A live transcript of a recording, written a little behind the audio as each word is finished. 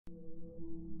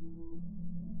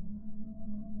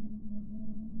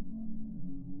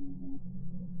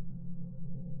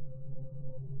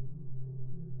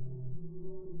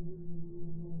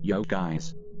Yo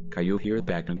guys, Caillou here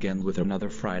back again with another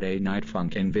Friday night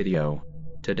Funkin video.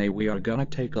 Today we are gonna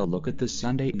take a look at the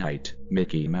Sunday night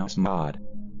Micky Mouse mod.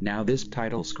 Now this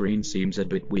title screen seems a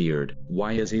bit weird.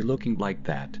 Why is he looking like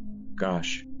that?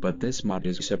 Gosh, but this mod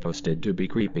is supposed to be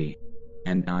creepy.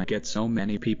 And I get so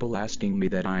many people asking me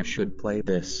that I should play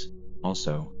this.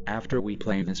 Also, after we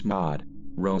play this mod,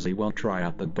 Rosie will try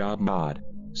out the God mod.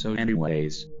 So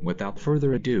anyways, without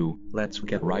further ado, let's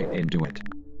get right into it.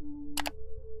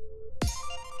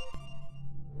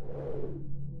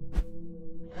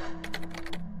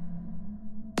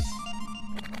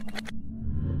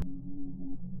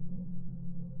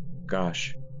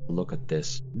 Gosh, look at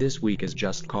this. This week is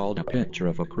just called a picture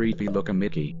of a creepy looking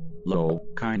Mickey. Lol,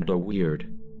 kinda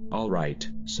weird. Alright,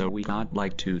 so we got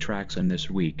like 2 tracks in this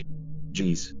week.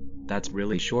 Geez, that's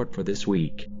really short for this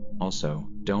week. Also,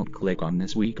 don't click on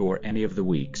this week or any of the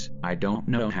weeks. I don't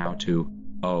know how to.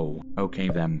 Oh, okay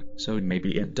then. So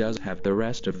maybe it does have the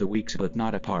rest of the weeks but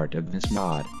not a part of this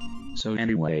mod. So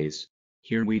anyways,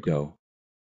 here we go.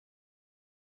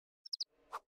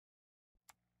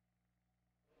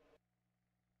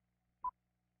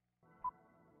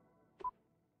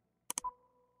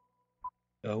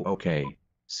 Oh, okay.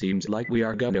 Seems like we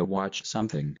are gonna watch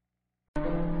something.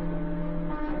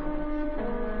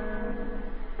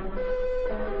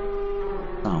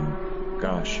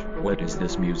 Gosh, what is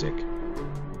this music?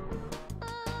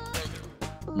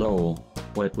 Lol,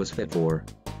 what was that for?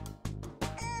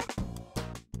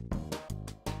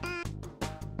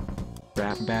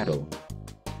 Rap battle.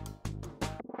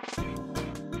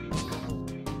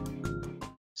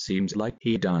 Seems like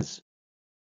he does.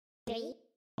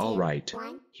 Alright,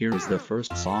 here is the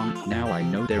first song. Now I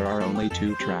know there are only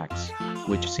 2 tracks,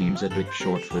 which seems a bit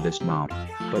short for this mod.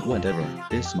 But whatever,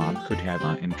 this mod could have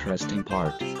an interesting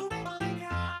part.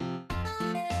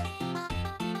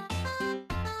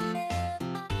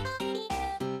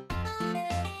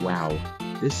 Wow,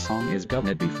 this song is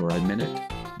gonna be for a minute.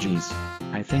 Geez,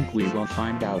 I think we will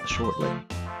find out shortly.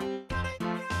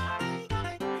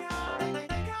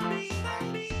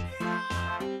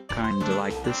 Kinda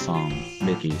like this song.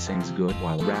 Mickey sings good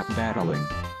while rap battling.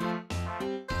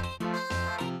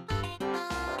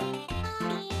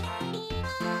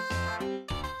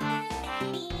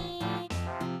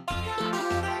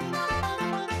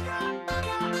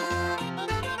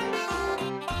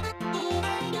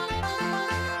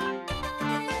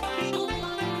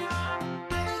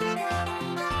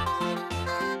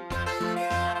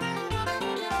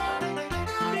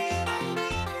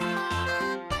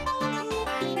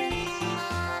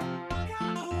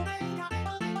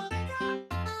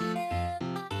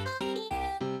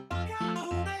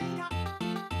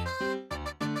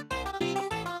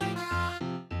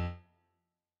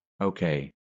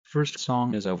 Okay, first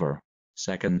song is over.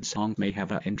 Second song may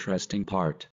have an interesting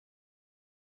part.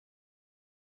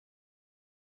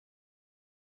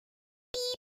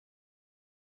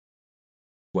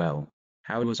 Well,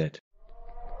 how was it?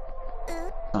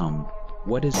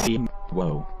 What is he?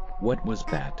 Whoa, what was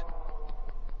that?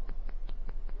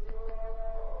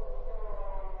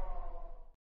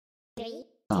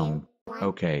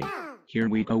 Okay, here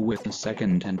we go with the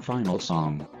second and final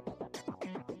song.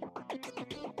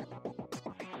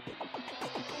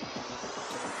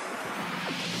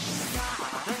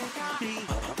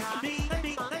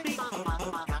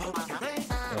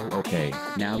 Oh, okay,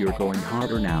 now you're going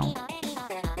harder now.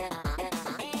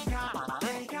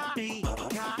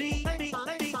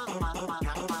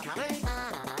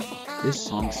 This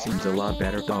song seems a lot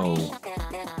better though.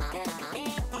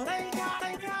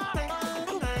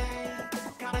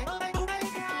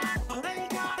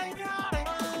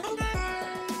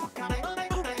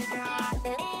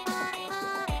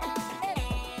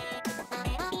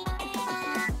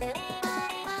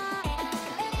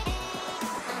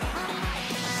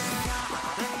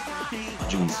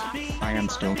 Geez, I am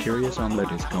still curious on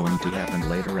what is going to happen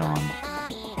later on.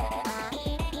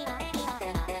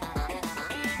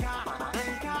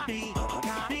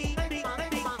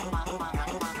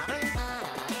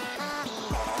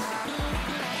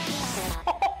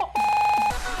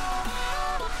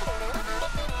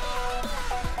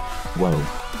 Whoa,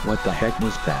 what the heck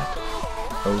was that?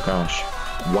 Oh gosh,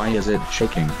 why is it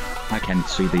shaking? I can't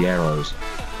see the arrows.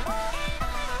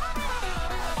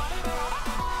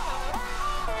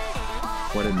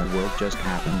 What in the world just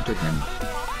happened to him?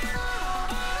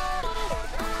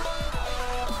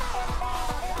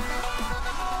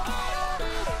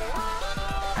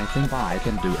 I think I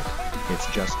can do it. It's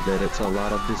just that it's a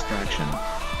lot of distraction.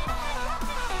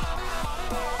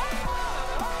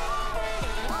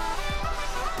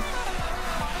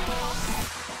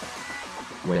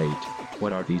 Wait,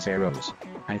 what are these arrows?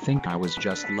 I think I was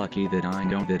just lucky that I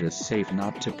know that it's safe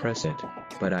not to press it,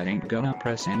 but I ain't gonna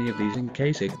press any of these in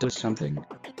case it does something.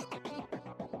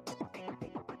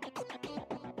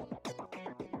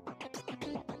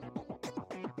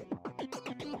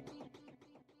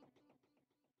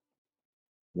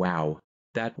 Wow,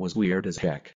 that was weird as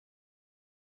heck.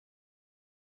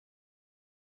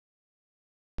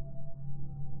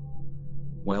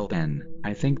 Well then,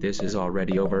 I think this is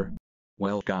already over.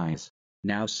 Well guys,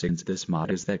 now since this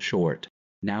mod is that short,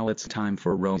 now it's time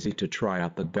for Rosie to try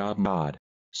out the Bob mod.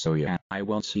 So yeah, I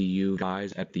will see you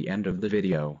guys at the end of the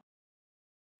video.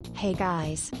 Hey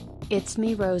guys, it's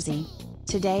me Rosie.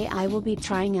 Today I will be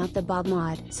trying out the Bob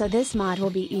mod. So this mod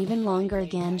will be even longer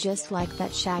again, just like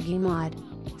that Shaggy mod.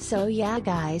 So yeah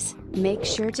guys, make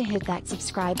sure to hit that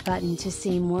subscribe button to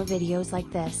see more videos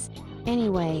like this.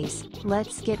 Anyways,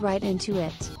 let's get right into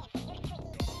it.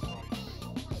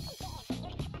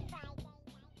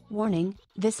 Warning,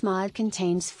 this mod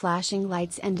contains flashing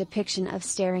lights and depiction of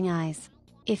staring eyes.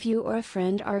 If you or a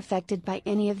friend are affected by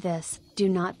any of this, do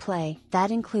not play.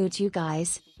 That includes you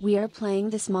guys. We are playing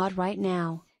this mod right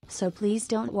now, so please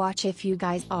don't watch if you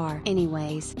guys are.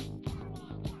 Anyways,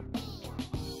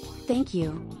 thank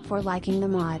you for liking the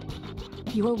mod.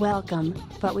 You are welcome,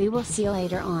 but we will see you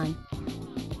later on.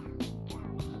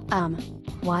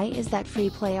 Why is that free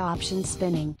play option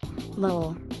spinning?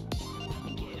 Lol.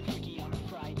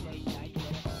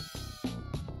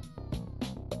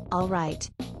 Alright.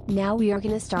 Now we are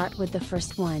gonna start with the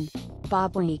first one,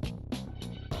 Bob Week.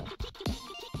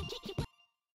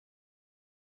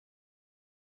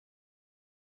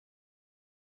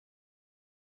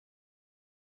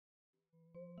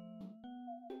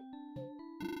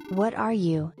 What are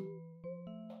you?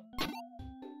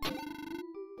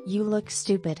 You look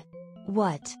stupid.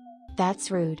 What? That's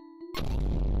rude.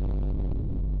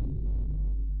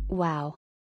 Wow.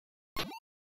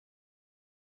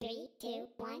 3, 2,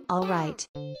 1. Alright.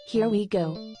 Here we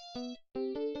go.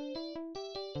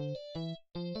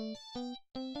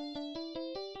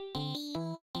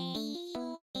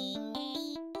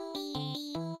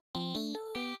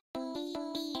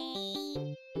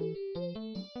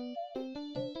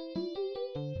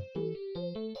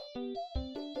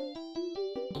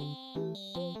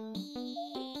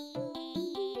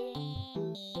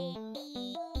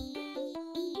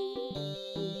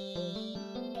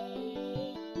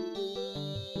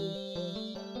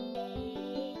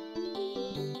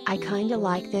 I kinda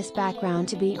like this background,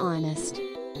 to be honest.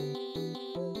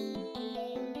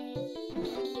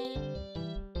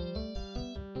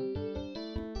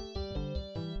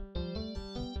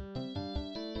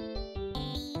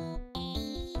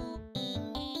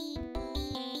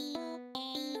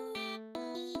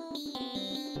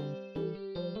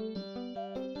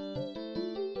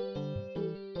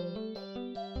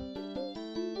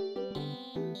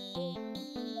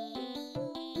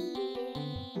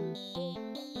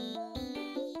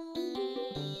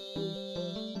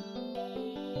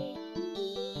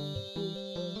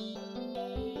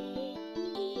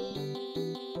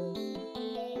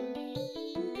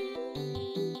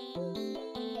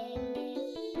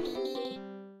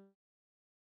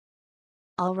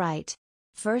 Alright.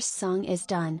 First song is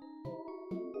done.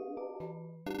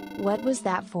 What was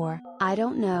that for? I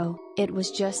don't know, it was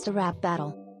just a rap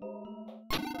battle.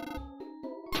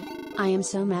 I am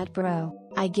so mad bro,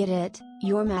 I get it,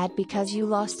 you're mad because you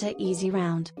lost a easy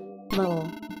round. Lol.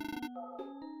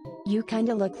 You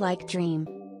kinda look like Dream.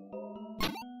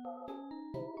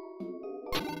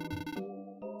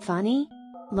 Funny?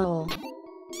 Lol.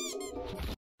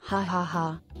 Ha ha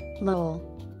ha. Lol.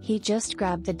 He just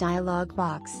grabbed the dialogue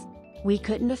box. We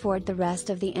couldn't afford the rest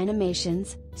of the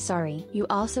animations, sorry. You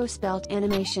also spelt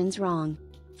animations wrong.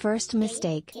 First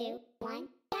mistake. 2, 1,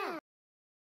 go!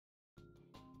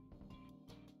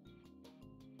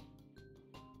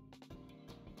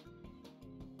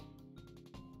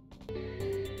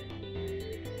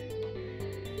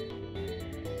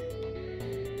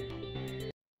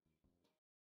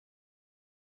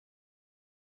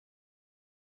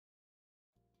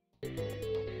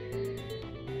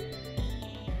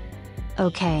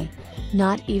 Okay.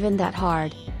 Not even that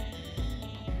hard.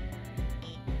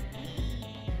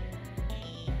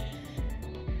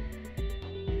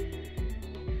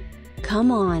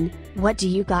 Come on, what do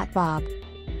you got, Bob?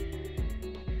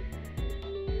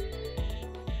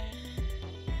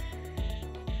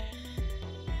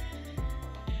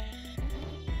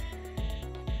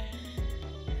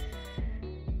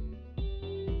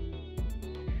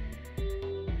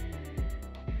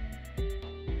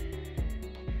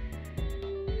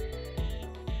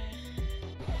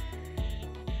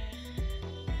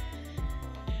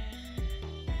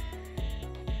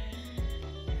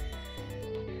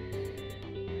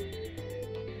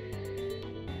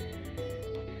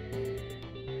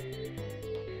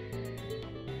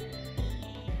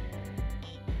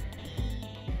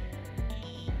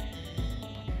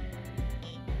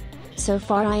 So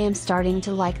far I am starting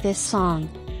to like this song.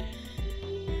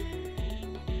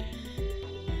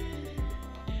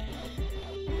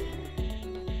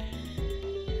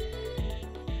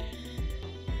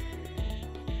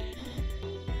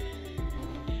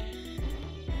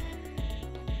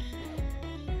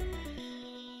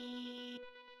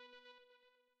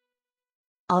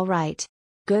 Alright.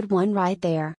 Good one right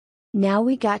there. Now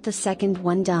we got the second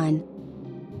one done.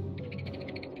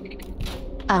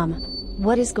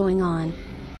 What is going on?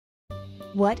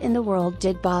 What in the world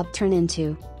did Bob turn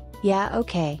into? Yeah,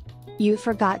 okay. You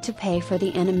forgot to pay for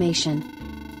the animation.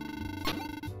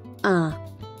 I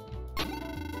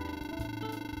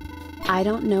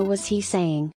don't know what's he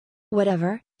saying.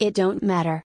 Whatever, it don't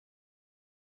matter.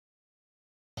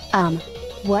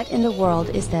 What in the world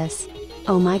is this?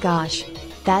 Oh my gosh.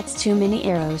 That's too many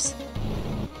arrows.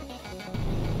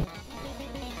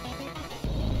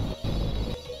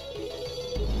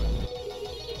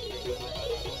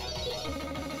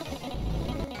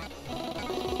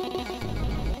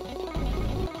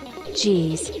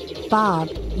 Jeez, Bob,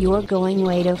 you're going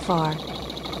way too far.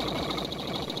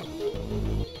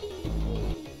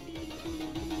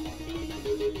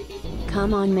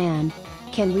 Come on man.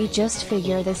 Can we just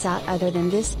figure this out other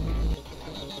than this?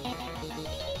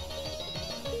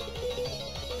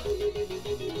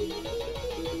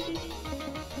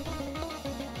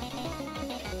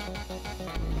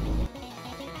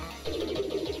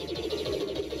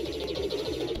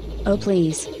 Oh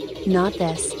please. Not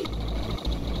this.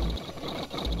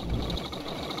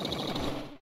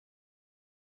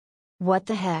 What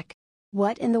the heck?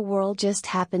 What in the world just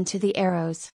happened to the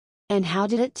arrows? And how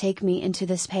did it take me into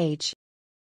this page?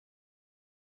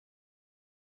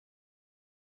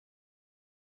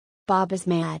 Bob is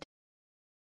mad.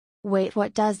 Wait,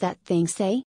 what does that thing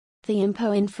say? The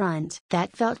info in front.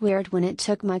 That felt weird when it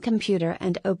took my computer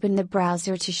and opened the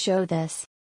browser to show this.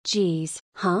 Geez,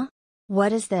 huh?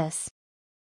 What is this?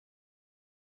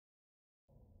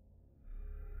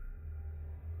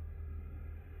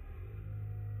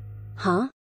 Huh?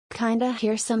 Kinda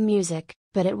hear some music,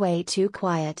 but it way too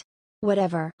quiet.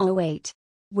 Whatever. Oh wait.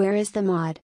 Where is the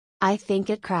mod? I think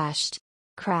it crashed.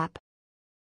 Crap.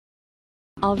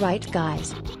 Alright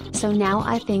guys. So now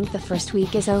I think the first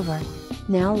week is over.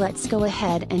 Now let's go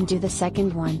ahead and do the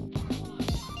second one.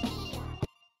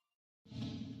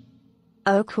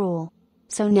 Oh cool.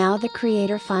 So now the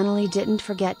creator finally didn't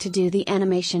forget to do the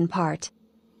animation part.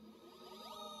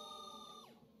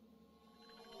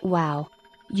 Wow.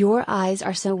 Your eyes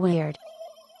are so weird.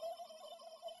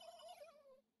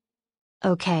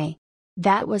 Okay.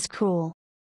 That was cool.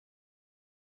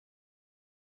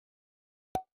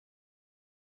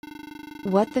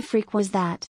 What the freak was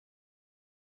that?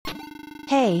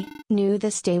 Hey, knew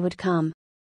this day would come.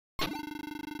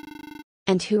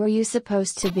 And who are you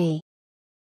supposed to be?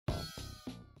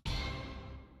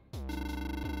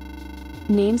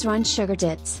 Name's Run Sugar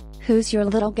Tits. Who's your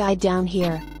little guy down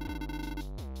here?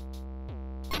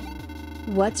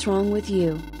 What's wrong with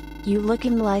you? You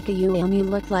looking like a you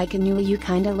look like a new you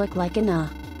kinda look like an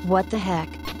what the heck?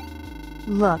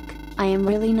 Look, I am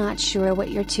really not sure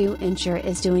what your 2-incher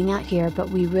is doing out here, but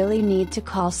we really need to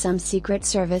call some secret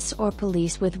service or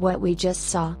police with what we just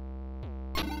saw.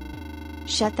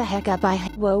 Shut the heck up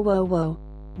whoa.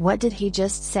 What did he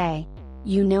just say?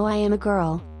 You know I am a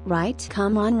girl, right?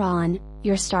 Come on Ron,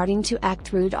 you're starting to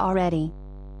act rude already.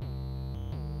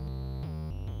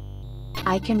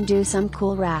 I can do some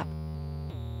cool rap.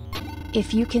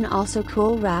 If you can also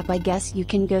cool rap, I guess you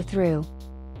can go through.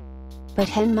 But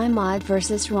when my mod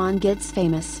versus Ron gets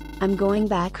famous, I'm going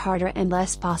back harder and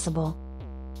less possible.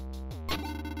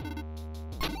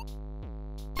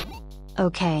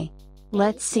 Okay.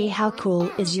 Let's see how cool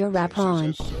is your rap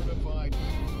Ron.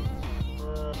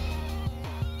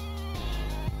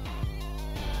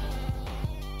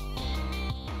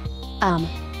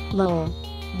 Lol.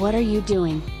 What are you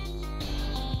doing?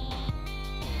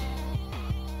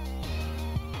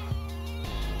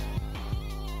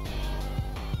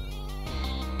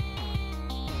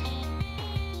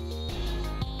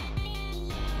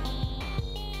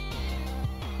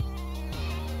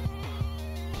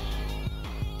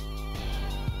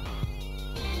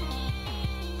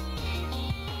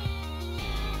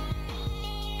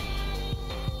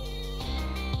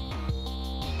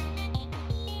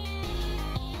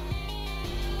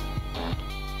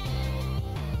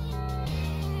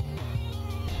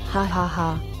 Ha ha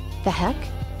ha. The heck?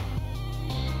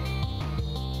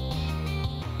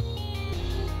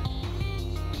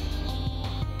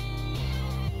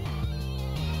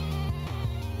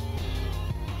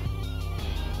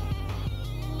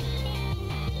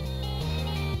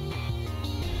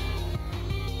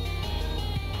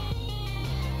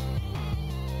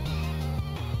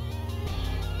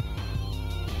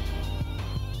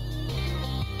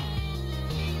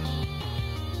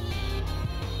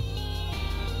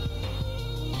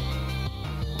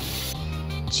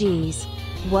 Jeez.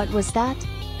 What was that?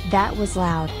 That was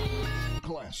loud.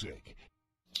 Classic.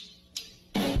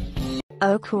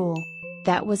 Oh cool.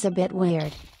 That was a bit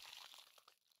weird.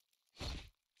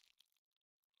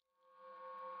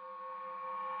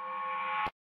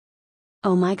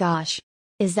 Oh my gosh.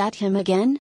 Is that him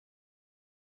again?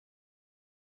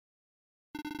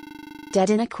 Dead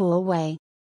in a cool way.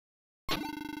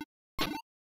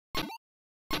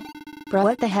 Bro,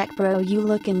 what the heck bro, you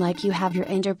looking like you have your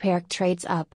interpark trades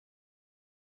up.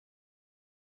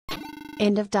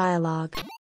 End of dialogue.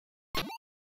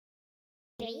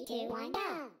 3, 2, 1, go!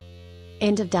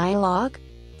 End of dialogue?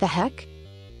 The heck?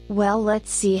 Well, let's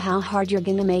see how hard you're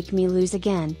gonna make me lose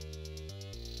again.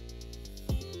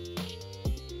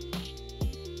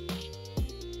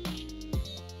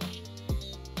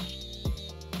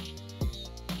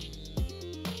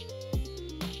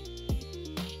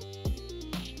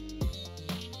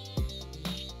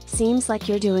 Seems like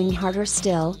you're doing harder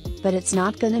still, but it's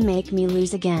not gonna make me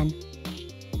lose again.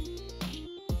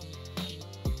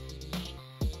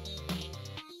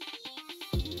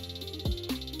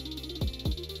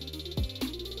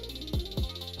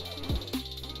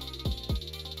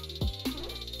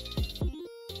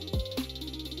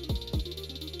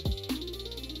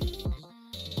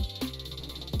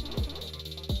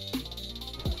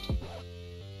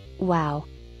 Wow.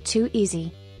 Too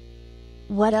easy.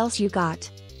 What else you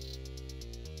got?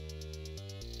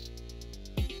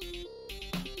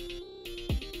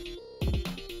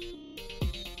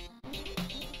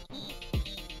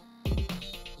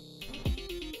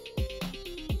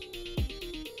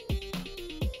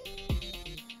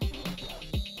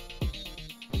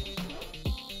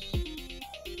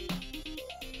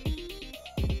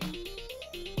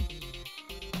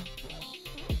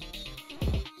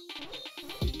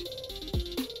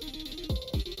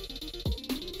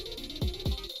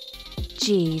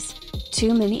 Jeez.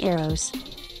 Too many arrows.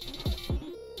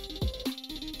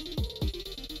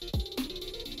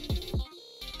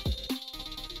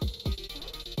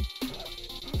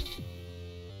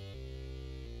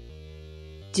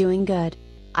 Doing good.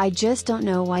 I just don't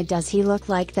know why does he look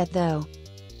like that though.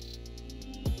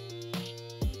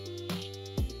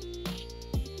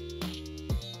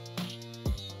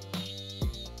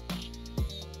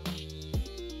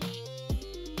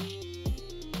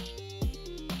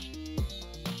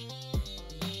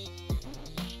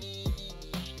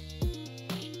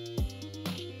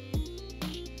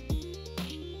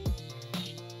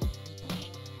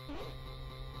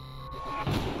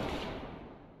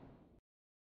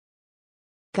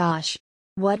 Gosh.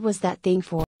 What was that thing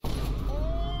for?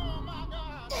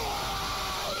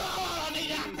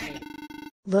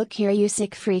 Look here you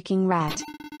sick freaking rat.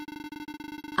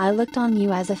 I looked on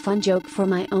you as a fun joke for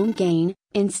my own gain,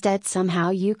 instead somehow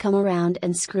you come around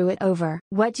and screw it over.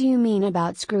 What do you mean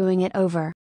about screwing it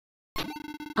over?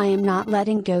 I am not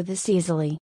letting go this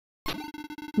easily.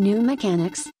 New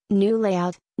mechanics, new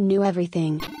layout, new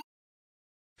everything.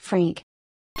 Freak.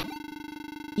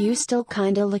 You still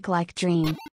kinda look like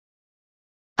Dream.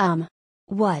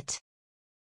 What?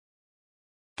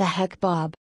 The heck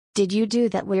Bob? Did you do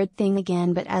that weird thing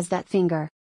again but as that finger?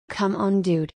 Come on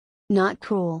dude. Not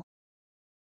cool.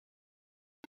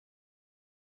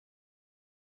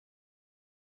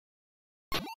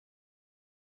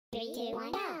 Three, two,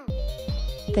 one,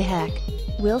 go! The heck?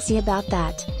 We'll see about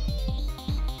that.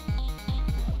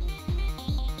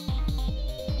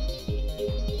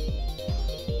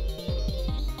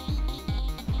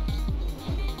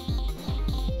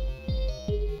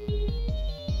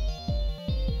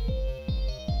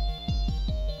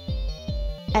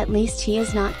 At least he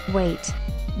is not. Wait.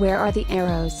 Where are the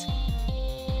arrows?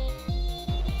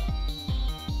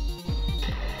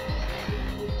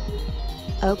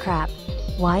 Oh crap.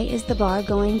 Why is the bar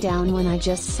going down when I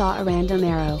just saw a random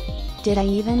arrow? Did I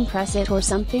even press it or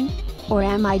something? Or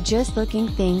am I just looking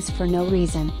things for no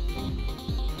reason?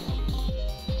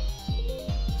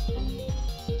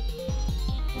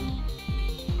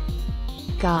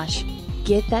 Gosh.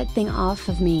 Get that thing off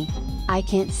of me. I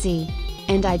can't see.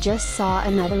 And I just saw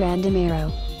another random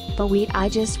arrow. But wait, I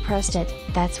just pressed it,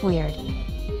 that's weird.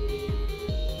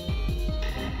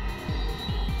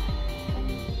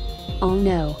 Oh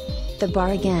no. The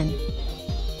bar again.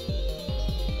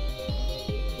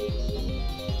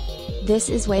 This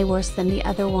is way worse than the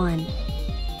other one.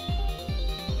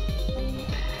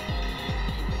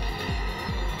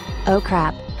 Oh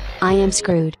crap. I am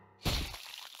screwed.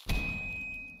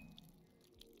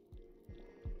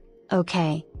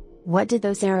 Okay. What did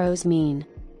those arrows mean?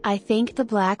 I think the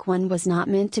black one was not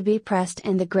meant to be pressed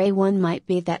and the gray one might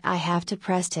be that I have to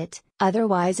press it,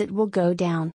 otherwise it will go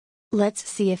down. Let's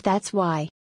see if that's why.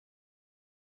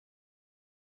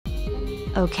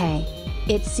 Okay.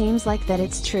 It seems like that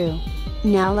it's true.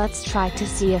 Now let's try to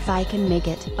see if I can make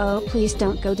it. Oh, please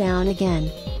don't go down again.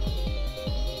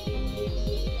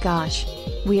 Gosh.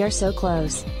 We are so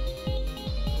close.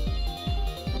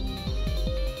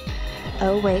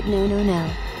 Oh wait, no.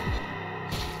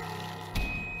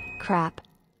 Crap.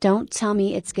 Don't tell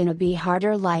me it's gonna be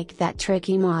harder like that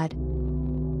tricky mod.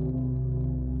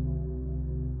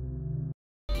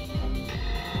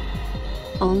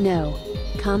 Oh no.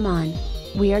 Come on.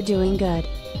 We are doing good.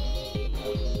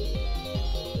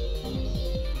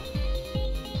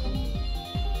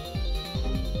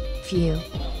 Phew.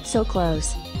 So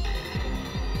close.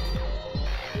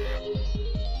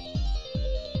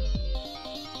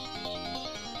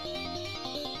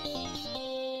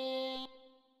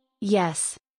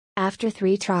 Yes. After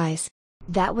 3 tries.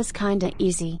 That was kinda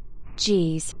easy.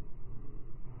 Jeez.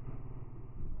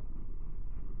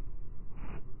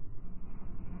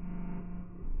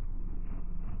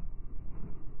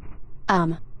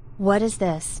 What is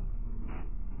this?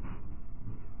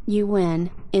 You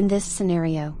win, in this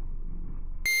scenario.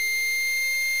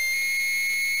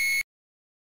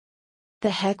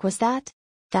 The heck was that?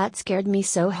 That scared me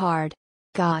so hard.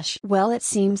 Gosh. Well, it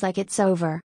seems like it's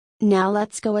over. Now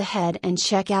let's go ahead and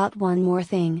check out one more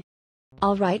thing.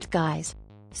 Alright guys.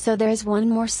 So there's one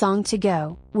more song to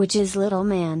go, which is Little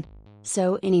Man.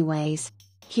 So anyways.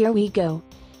 Here we go.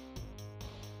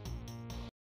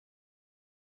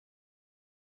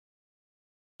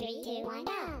 Three, two, one,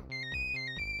 go.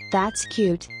 That's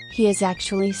cute, he is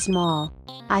actually small.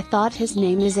 I thought his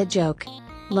name is a joke.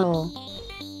 Lol.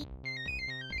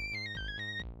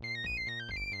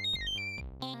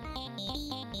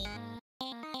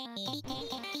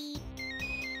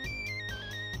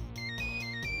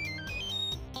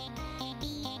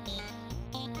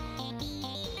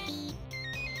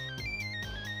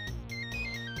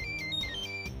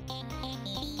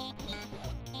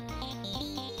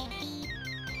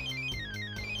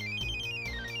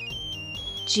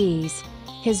 Jeez.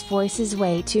 His voice is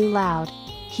way too loud.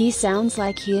 He sounds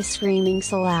like he is screaming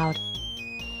so loud.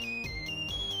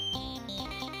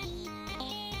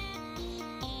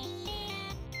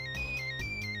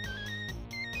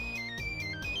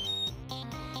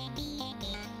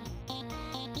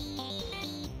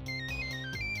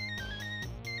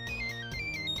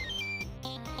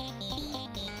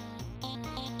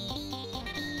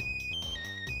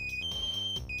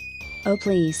 Oh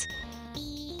please.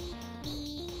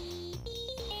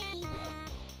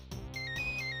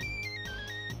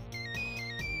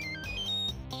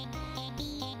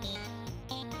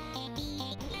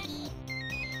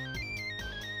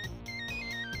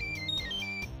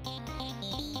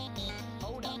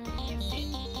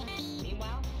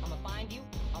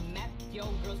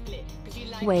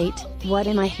 Wait, what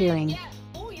am I hearing?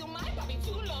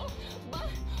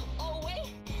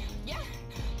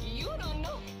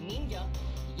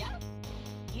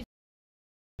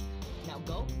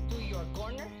 Go to your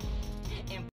corner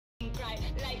and cry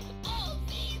like, oh,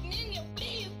 please, Ninja,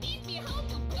 please teach me how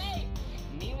to play.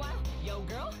 Meanwhile, yo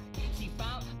girl, she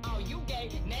found all you gay.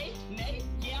 Nay,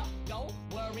 yeah, don't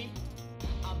worry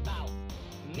about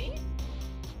me.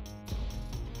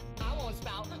 I won't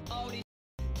spout all this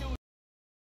to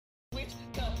which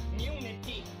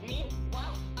community.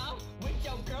 Meanwhile, I'm with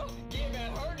your girl, giving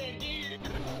her the deal.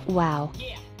 Wow.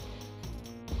 Yeah.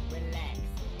 Relax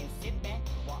and sit back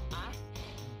while I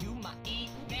do my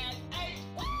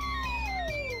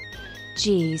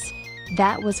Jeez.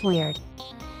 That was weird.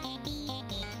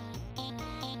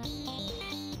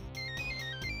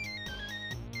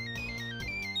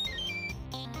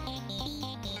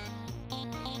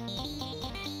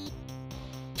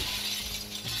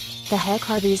 The heck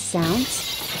are these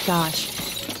sounds? Gosh.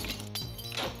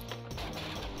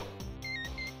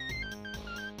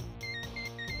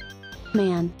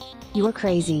 Man. You're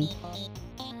crazy.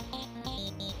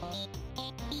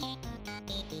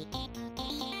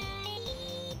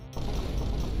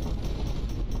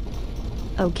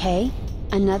 Okay.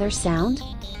 Another sound?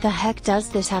 The heck does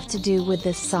this have to do with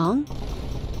this song?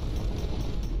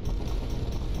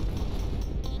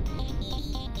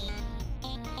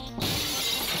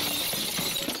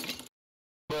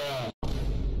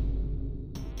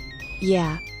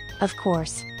 Yeah. Of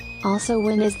course. Also,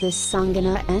 when is this song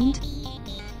gonna end?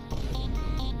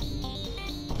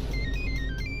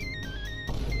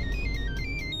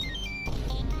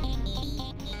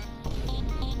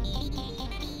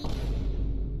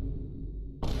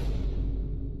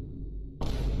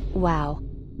 Wow.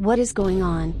 What is going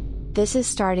on? This is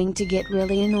starting to get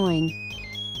really annoying.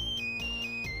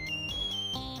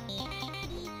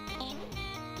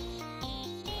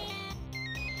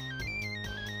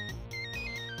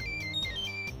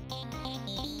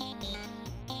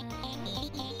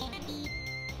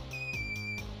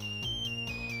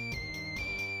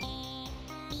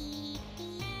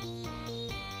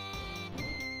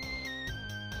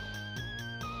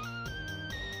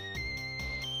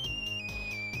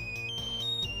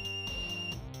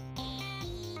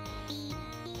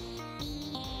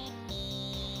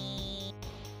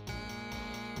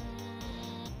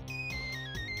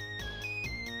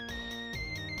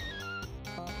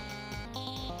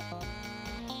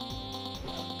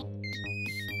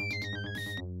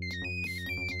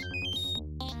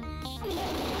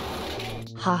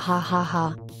 Ha ha ha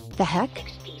ha. The heck?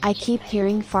 I keep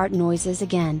hearing fart noises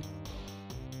again.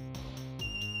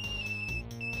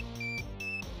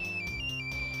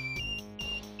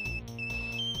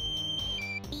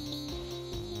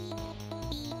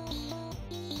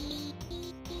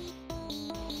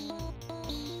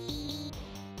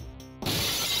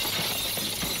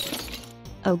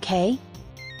 Okay.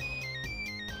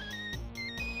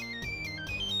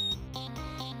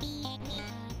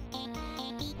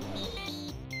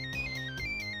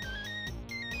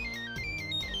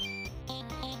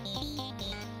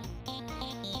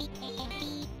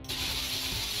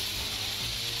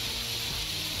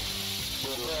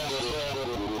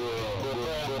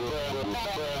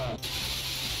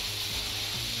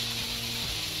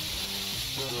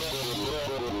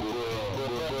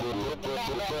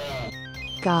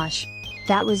 Gosh.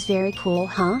 That was very cool,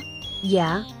 huh?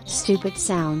 Yeah, stupid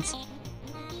sounds.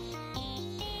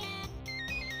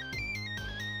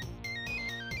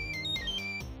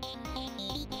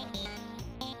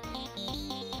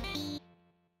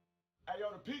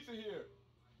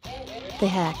 The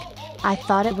heck? I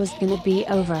thought it was gonna be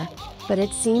over. But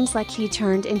it seems like he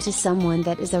turned into someone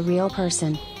that is a real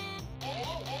person.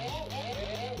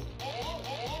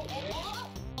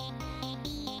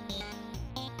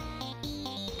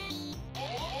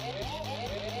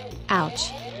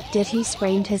 Ouch. Did he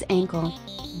sprain his ankle?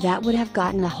 That would have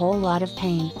gotten a whole lot of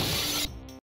pain.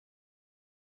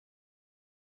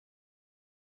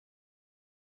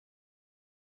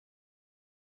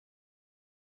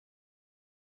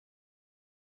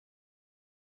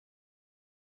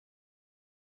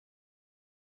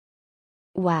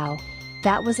 Wow.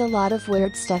 That was a lot of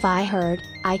weird stuff I heard.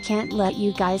 I can't let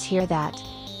you guys hear that.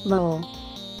 Lol.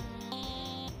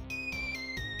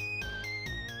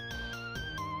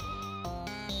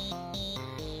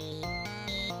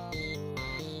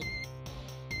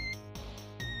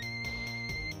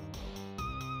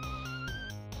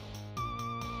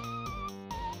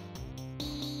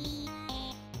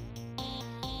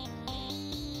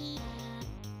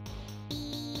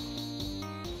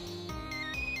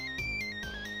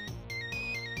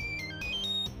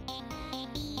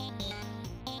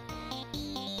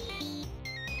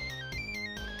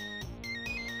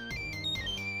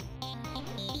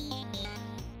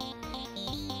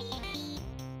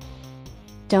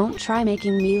 Don't try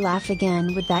making me laugh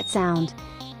again with that sound.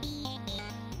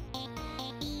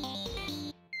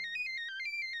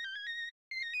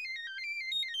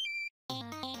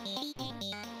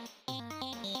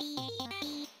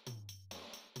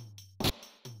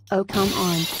 Oh come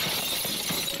on.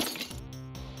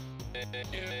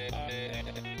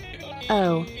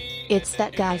 Oh. It's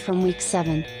that guy from week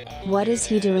 7. What is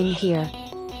he doing here?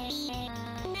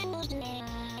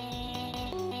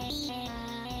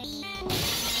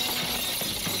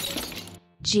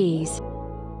 Jeez.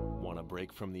 Want a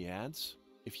break from the ads?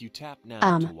 If you tap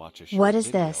now to watch a short what is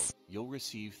video, this? you'll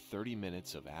receive 30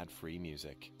 minutes of ad-free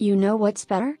music. You know what's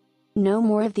better? No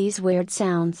more of these weird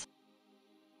sounds.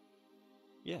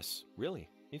 Yes, really.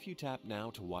 If you tap now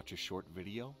to watch a short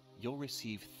video, you'll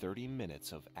receive 30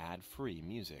 minutes of ad-free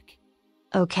music.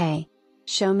 Okay.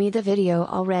 Show me the video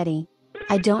already.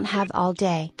 I don't have all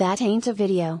day. That ain't a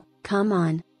video, come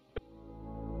on.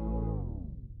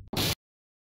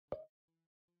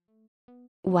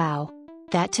 Wow.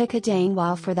 That took a dang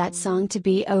while for that song to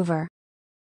be over.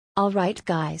 Alright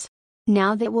guys.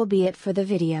 Now that will be it for the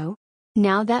video.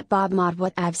 Now that Bob mod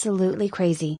was absolutely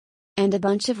crazy. And a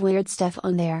bunch of weird stuff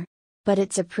on there. But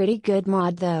it's a pretty good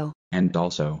mod though. And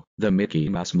also, the Micky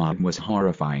Mouse mod was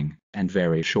horrifying, and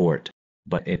very short.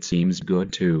 But it seems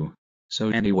good too. So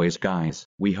anyways guys,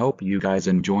 we hope you guys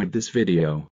enjoyed this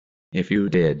video. If you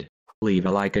did, leave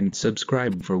a like and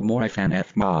subscribe for more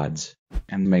FNF mods.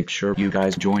 And make sure you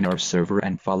guys join our server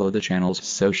and follow the channel's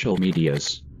social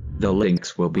medias. The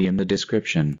links will be in the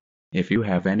description. If you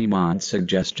have any mod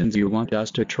suggestions you want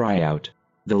us to try out,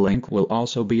 the link will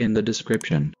also be in the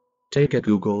description. Take a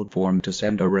Google form to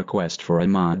send a request for a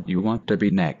mod you want to be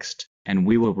next, and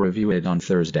we will review it on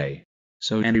Thursday.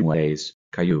 So anyways,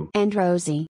 Caillou and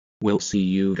Rosie. We'll see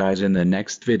you guys in the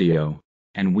next video.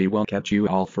 And we will catch you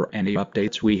all for any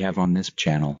updates we have on this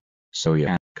channel. So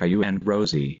yeah, Caillou and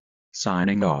Rosie.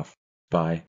 Signing off.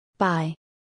 Bye. Bye.